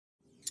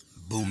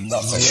Boom,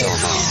 not for sure.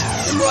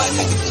 I'm right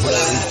in the play.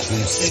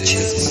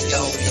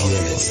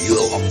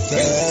 I'm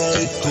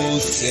very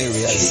too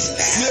serious.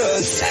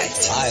 Yes,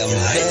 I am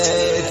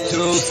very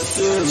too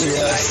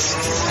serious.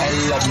 I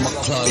love my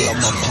clan, love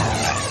my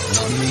power.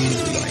 I mean,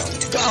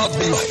 gotta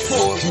be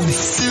fucking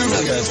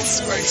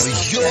serious.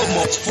 You're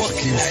my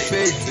fucking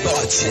fake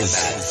bitches.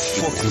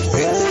 Fucking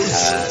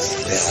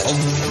hoes. I'm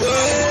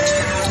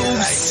very too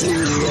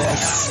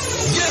serious.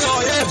 Yeah,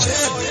 I am.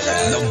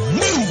 Now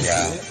move.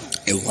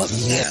 It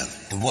wasn't love.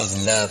 It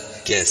wasn't love.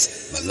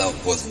 Guess my love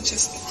wasn't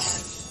just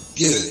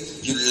you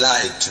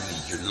lied to me.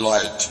 You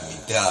lied to me,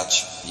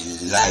 bitch.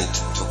 You lied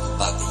to talk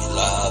about that you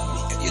love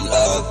me. You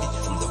love me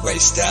from the very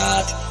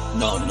start.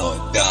 No,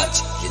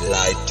 bitch. You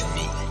lied to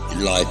me. You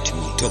lied to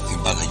me. Talking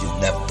about that you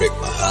never break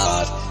my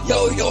heart.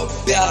 Yo,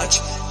 bitch.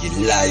 You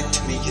lied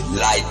to me. You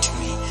lied to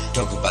me.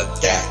 Talk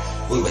about that.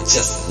 We were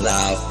just in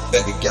love.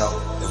 Baby girl,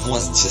 it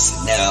wasn't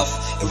just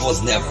enough. It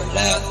was never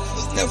enough. It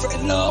was never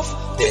enough.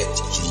 Bitch,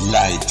 you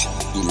lied to me.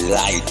 You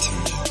lied to me.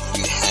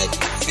 You had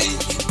me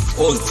fake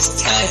all this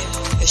time.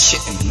 That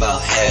shit in my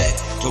head.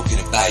 Talking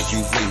about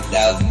you really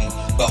love me.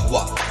 But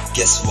what?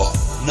 Guess what?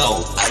 No,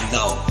 I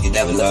know. You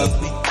never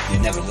loved me. You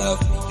never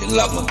loved me. You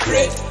love my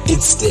bread.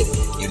 Instead,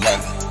 you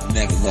never loved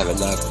me. Never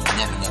loved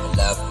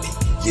me.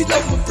 You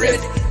love my bread.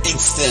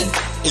 Instead,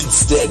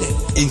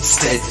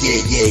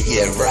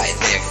 yeah, right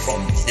there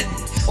from then.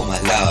 Oh my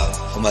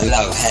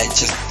love had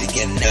just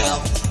begun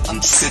now.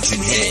 I'm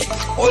sitting here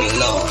all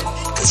alone,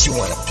 cause you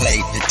wanna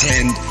play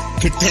pretend,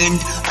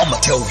 I'ma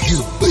tell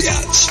you,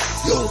 bitch,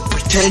 yo,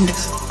 pretend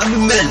I'm a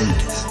man,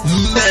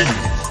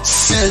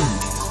 sin,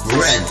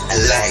 ran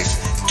alive,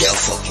 girl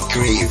fucking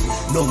grave,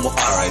 no more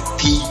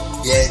RIP,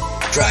 yeah,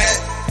 dry,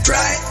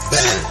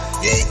 bam,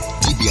 yeah,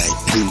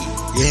 TBIP,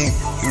 yeah,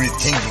 you really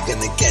think you're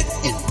gonna get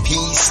in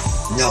peace?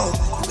 No,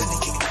 you're gonna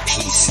get in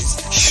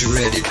pieces,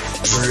 shredded, you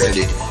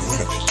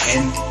wanna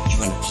pretend, yeah, you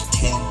wanna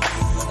pretend,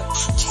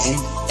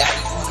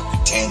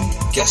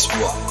 guess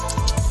what?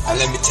 And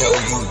let me tell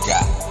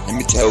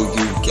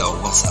you, girl,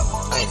 what's up?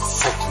 I ain't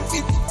fucking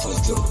with you for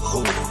the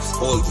hoes,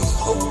 all these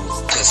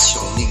hoes, just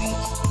show me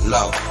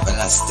love when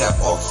I step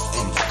off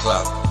in the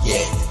club.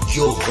 Yeah,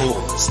 your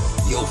hoes,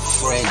 your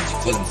friends, you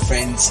call them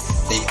friends,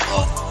 they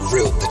are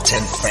real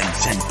pretend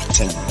friends and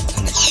pretend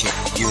kind of shit.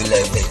 You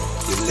live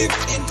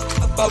in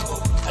a bubble,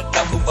 a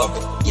double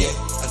bubble, yeah,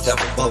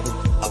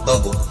 a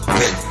bubble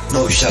with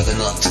no shouting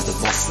out to the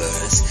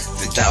mufflers,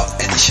 without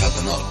any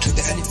shouting out to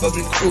the any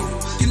bubbling crew.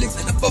 You live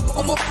in a bubble,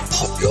 I'ma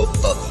pop your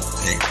bubble,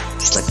 hey.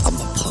 It's like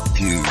I'ma pop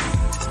you,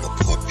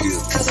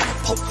 cause I'm a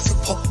pop with a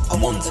pop,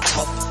 I'm on the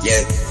top,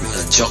 yeah, you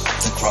gonna jump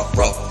the crop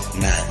rock,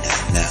 nah,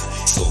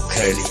 so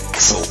curly,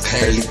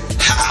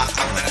 ha,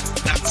 I'm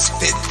gonna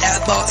spit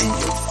that ball in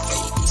your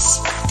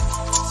face,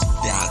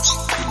 bitch,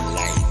 you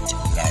lied,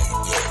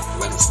 yeah,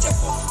 when I step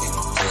off in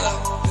the club,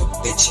 the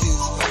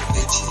bitches,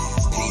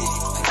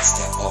 when I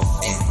step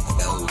off in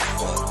the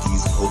all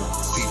these hoes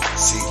feel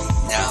silly,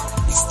 now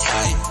it's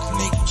time to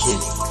make a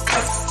killing,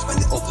 cause when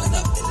they open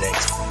up the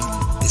legs,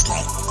 it's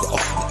like they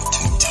open up a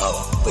twin tower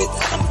with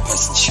a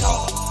 100%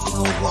 shower.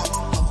 You know what?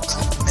 I'm a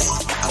good man.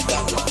 I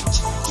got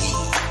lunch. Yeah,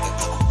 I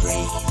got a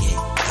brain. Yeah,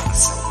 I got a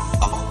son.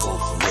 I'm a go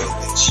for real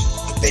bitch.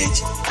 A bitch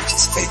which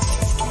is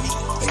faithful to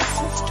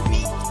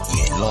me.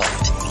 Yeah, loyal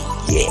to me.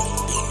 Yeah,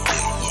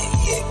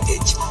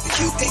 bitch. But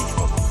you ain't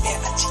no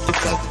bitch. You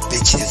got the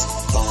bitches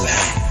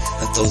online.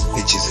 And those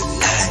bitches are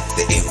lying.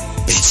 They ain't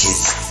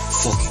bitches.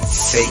 Fucking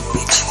fake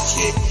bitches.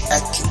 Yeah,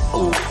 acting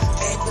old.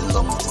 They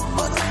belong to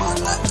man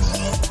like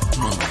me.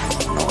 No,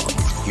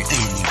 you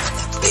ain't even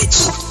a bitch,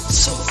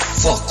 so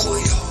fuck all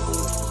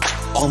y'all.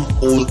 I'm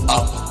all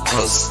up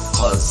cause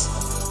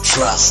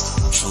trust,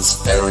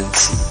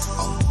 transparency,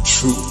 I'm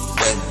true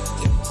when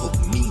they put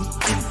me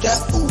in that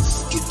booth.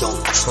 You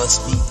don't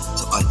trust me,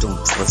 so I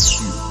don't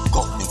trust you.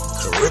 Got me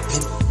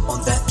gripping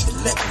on that to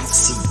let me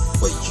see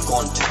what you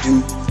going to do.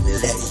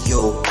 Let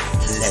yo,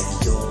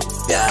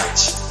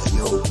 bitch,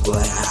 yo,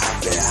 bitch,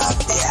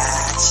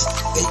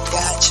 they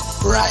got you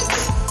right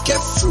there. Get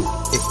through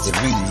if they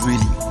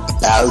really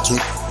about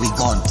it. We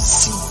going to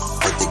see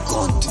what they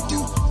going to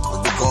do.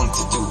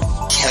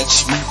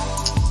 Catch me,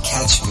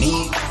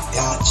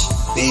 bitch,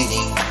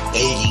 baiting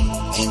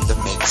in the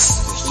mix.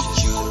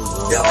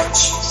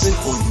 Bitch,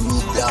 simple you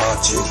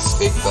bitches,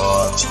 big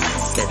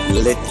bitches, get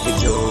lit with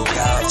your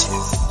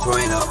bitches,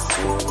 growing up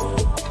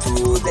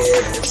through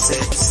their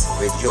sets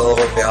with your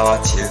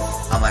bitches.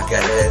 I'ma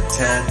get it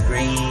turn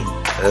green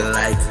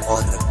like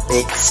on a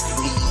big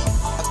screen.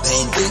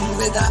 Painting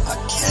without a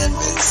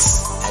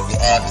canvas. Have you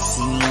ever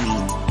seen?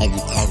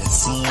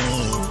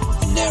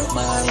 You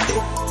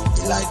narrow-minded,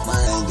 you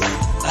like-minded.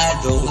 I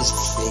those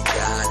fake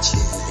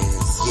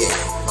bitches. Yeah,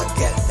 I'ma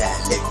get that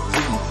lit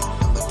green.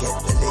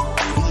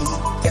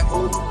 Get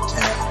all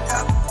turned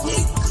up,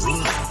 yeah,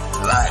 green.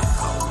 Like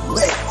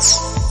wet.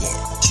 Yeah,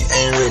 she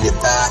ain't really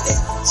about it.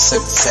 So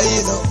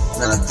say though,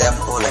 none of them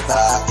all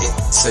about it.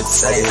 So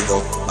say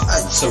though, but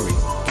I'm sorry.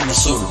 I'm not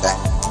sorry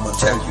back. I'ma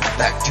tell you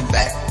back to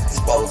back. It's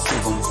all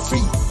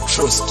free,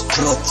 trust,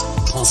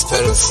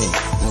 transparency.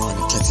 We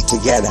wanna get it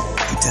together.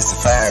 can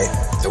testify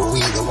that we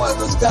the one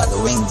who's got the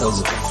wings, those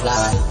who can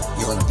fly.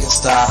 You wanna be a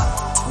star,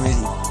 really?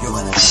 You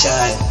wanna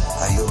shine?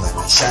 Are you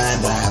gonna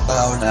shine like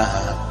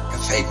Bona?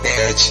 Fake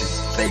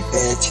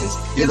bitches,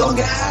 you don't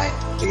get high.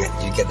 You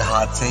get the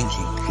hard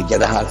thinking. You get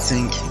the hard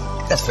thinking.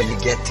 That's where you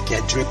get to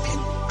get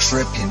dripping,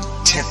 tripping,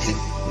 tipping,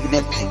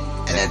 nipping,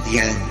 and at the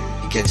end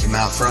you get your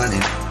mouth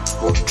running,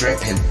 water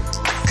dripping,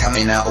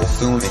 coming out all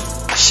fuming,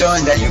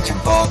 showing that you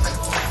can bark.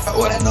 But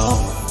what I know,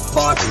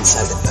 bark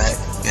inside the back.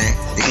 Yeah,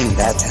 ain't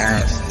that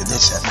time.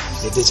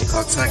 You ditch a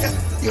cocksucker.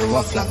 You're a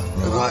waffler,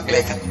 you're a rock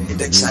licker, you're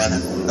dick shiner.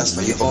 That's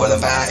what you're all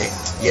about it.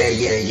 Yeah.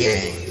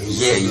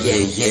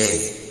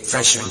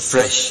 Fresh and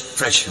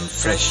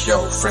fresh,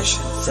 yo, fresh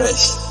and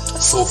fresh.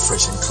 So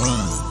fresh and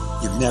clean.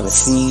 You've never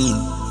seen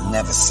a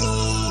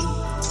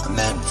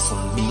man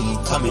before me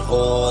coming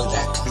all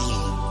that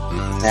clean.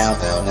 Now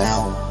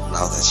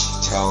that she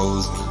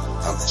tells me,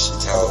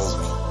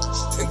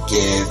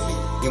 forgive me.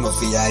 You're my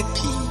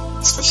VIP.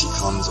 That's why she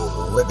comes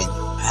over with me.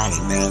 Hey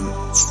man,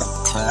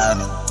 stop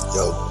clowning.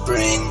 Yo,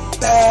 bring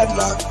bad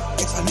luck.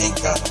 If a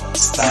nigga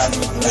start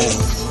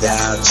laying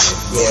down,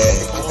 yeah,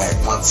 back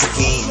once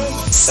again,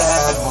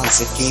 sad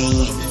once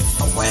again.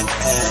 I went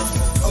and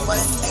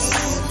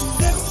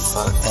never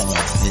fucked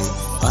anything.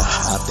 I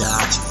have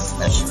got you,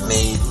 and she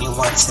made me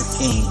once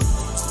again,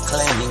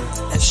 claiming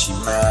that she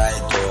my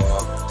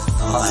dog.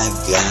 I've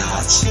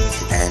got you,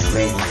 and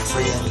made me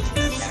friend.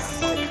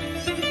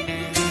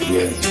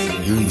 Yeah,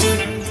 you know.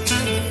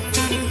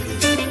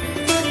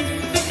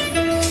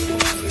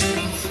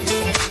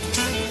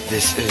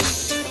 This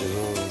is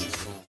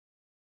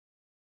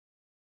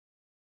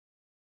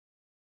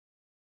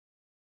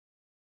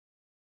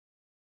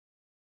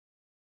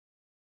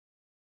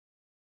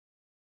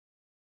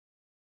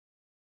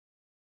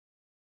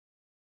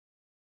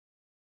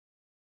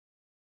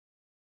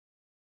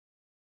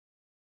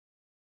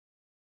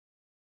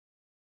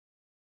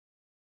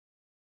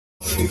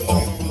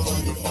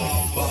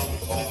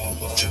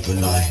triple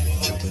nine,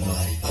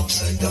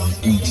 upside down,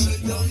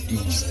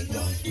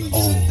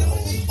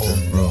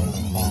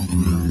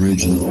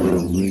 original,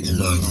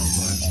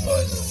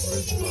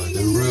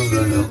 the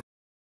real.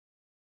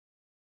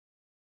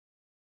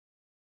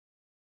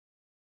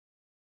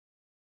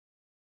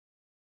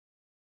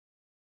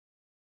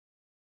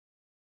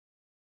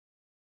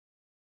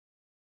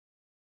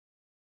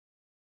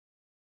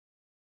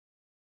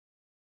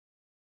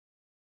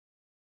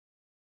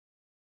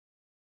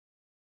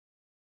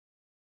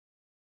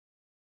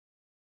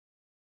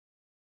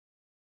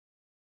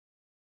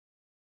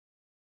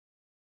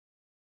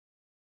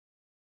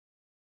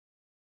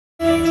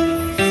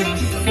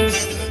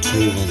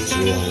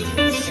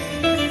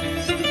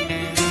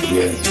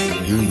 Yeah,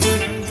 you know.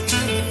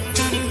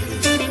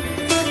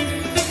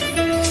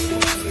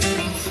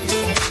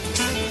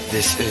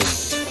 This is